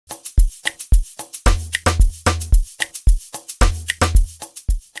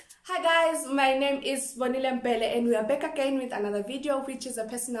guys, my name is Bonile Mpele and we are back again with another video, which is a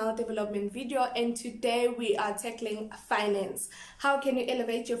personal development video. And today we are tackling finance. How can you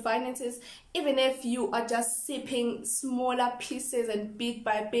elevate your finances even if you are just sipping smaller pieces and bit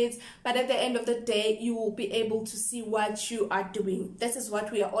by bit, but at the end of the day you will be able to see what you are doing. This is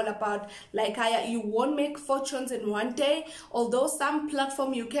what we are all about. Like you won't make fortunes in one day, although some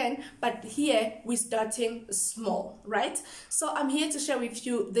platform you can, but here we're starting small, right? So I'm here to share with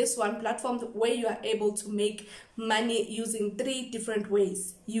you this one platform where you are able to make money using 3 different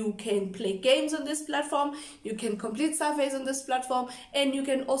ways. You can play games on this platform, you can complete surveys on this platform, and you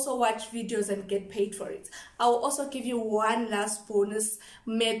can also watch videos and get paid for it. I will also give you one last bonus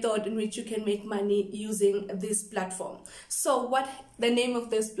method in which you can make money using this platform. So what the name of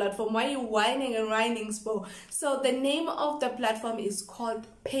this platform? Why are you whining and whining, Spo? So the name of the platform is called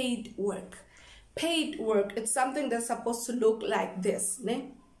Paid Work. Paid Work, it's something that's supposed to look like this,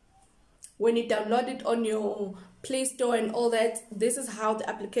 né? When you download it on your Play Store and all that, this is how the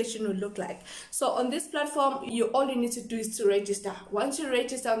application will look like. So on this platform, all you need to do is to register. Once you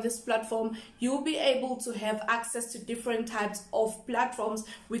register on this platform, you'll be able to have access to different types of platforms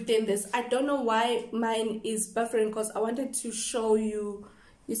within this. I don't know why mine is buffering because I wanted to show you.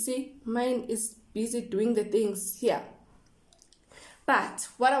 You see, mine is busy doing the things here. But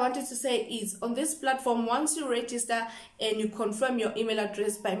what I wanted to say is on this platform, once you register and you confirm your email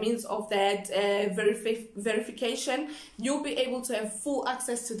address by means of that verification, you'll be able to have full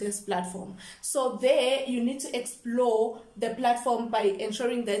access to this platform. So there you need to explore the platform by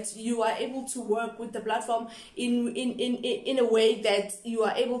ensuring that you are able to work with the platform in a way that you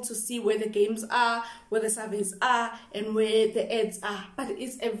are able to see where the games are, where the surveys are, and where the ads are. But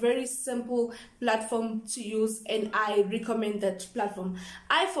it's a very simple platform to use, and I recommend that platform.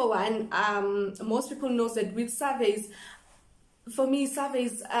 I, for one, most people know that with surveys, for me,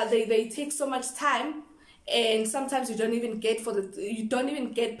 surveys they take so much time, and sometimes you don't even get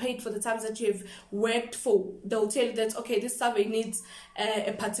paid for the times that you have worked for. They'll tell you that, okay, this survey needs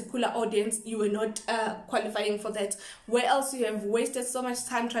a particular audience, you were not qualifying for that. Where else you have wasted so much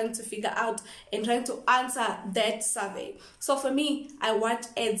time trying to figure out and trying to answer that survey. So for me, I watch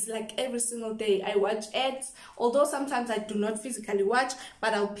ads like every single day. I watch ads, although sometimes I do not physically watch,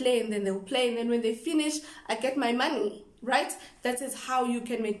 but I'll play and then they'll play, and then when they finish, I get my money. Right? That is how you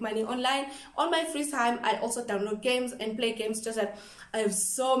can make money online. On my free time, I also download games and play games. Just that I have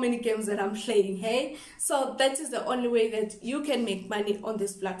so many games that I'm playing, hey? So that is the only way that you can make money on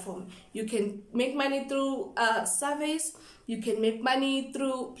this platform. You can make money through surveys. You can make money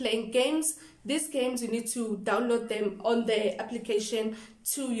through playing games. These games, you need to download them on the application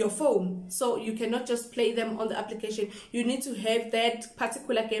to your phone. So you cannot just play them on the application. You need to have that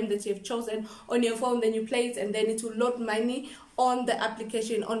particular game that you have chosen on your phone, then you play it, and then it will load money on the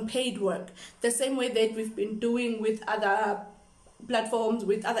application on Paid Work. The same way that we've been doing with other platforms,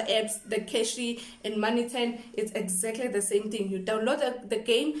 with other apps, the Cashi and Money10, it's exactly the same thing. You download the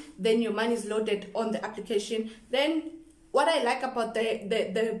game, then your money is loaded on the application. Then what I like about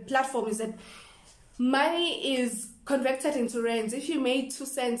the platform is that money is converted into rands. If you made 2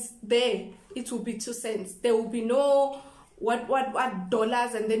 cents there, it will be 2 cents. There will be no what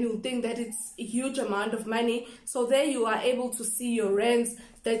dollars, and then you'll think that it's a huge amount of money. So there you are able to see your rands,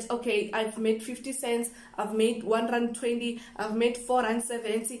 that okay, I've made 50 cents, I've made R1.20, I've made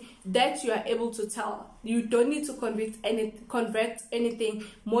R4.70. That you are able to tell. You don't need to convert anything,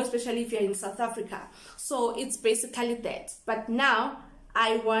 more especially if you're in South Africa. So it's basically that. But now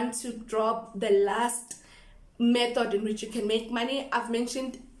I want to drop the last method in which you can make money. I've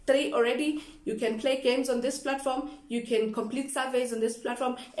mentioned 3 already. You can play games on this platform, you can complete surveys on this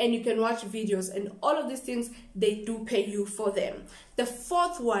platform, and you can watch videos, and all of these things, they do pay you for them. The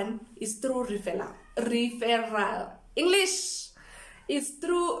 4th one is through referral. English is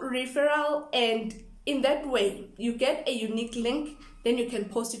through referral, and in that way you get a unique link, then you can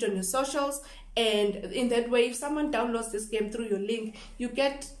post it on your socials, and in that way, if someone downloads this game through your link, you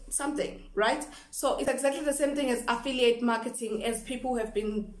get something, right? So it's exactly the same thing as affiliate marketing, as people have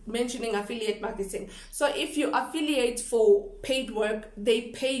been mentioning affiliate marketing. So if you affiliate for Paid Work, they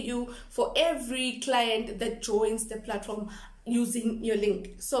pay you for every client that joins the platform using your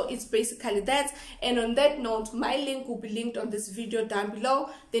link. So it's basically that. And on that note, my link will be linked on this video down below.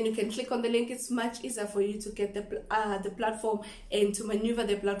 Then you can click on the link. It's much easier for you to get the platform and to maneuver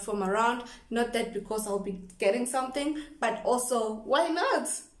the platform around. Not that because I'll be getting something, but also why not?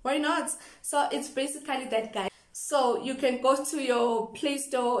 So it's basically that, guys. So you can go to your Play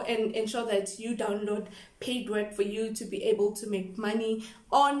Store and ensure that you download Paid Work for you to be able to make money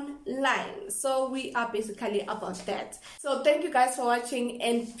online. So we are basically about that. So thank you guys for watching,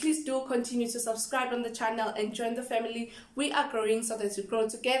 and please do continue to subscribe on the channel and join the family. We are growing so that we grow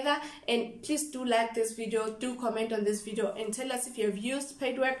together. And please do like this video, do comment on this video, and tell us if you have used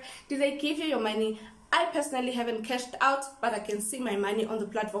Paid Work. Did they give you your money? I personally haven't cashed out, but I can see my money on the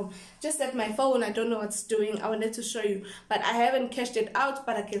platform. Just at my phone, I don't know what's doing. I wanted to show you, but I haven't cashed it out,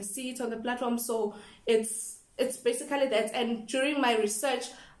 but I can see it on the platform. So it's basically that. And during my research,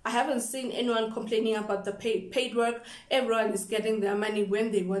 I haven't seen anyone complaining about the paid work. Everyone is getting their money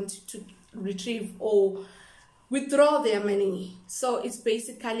when they want to retrieve or withdraw their money. So it's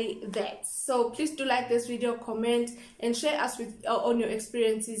basically that. So please do like this video, comment, and share us with on your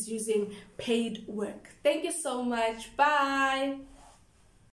experiences using Paid Work. Thank you so much. Bye.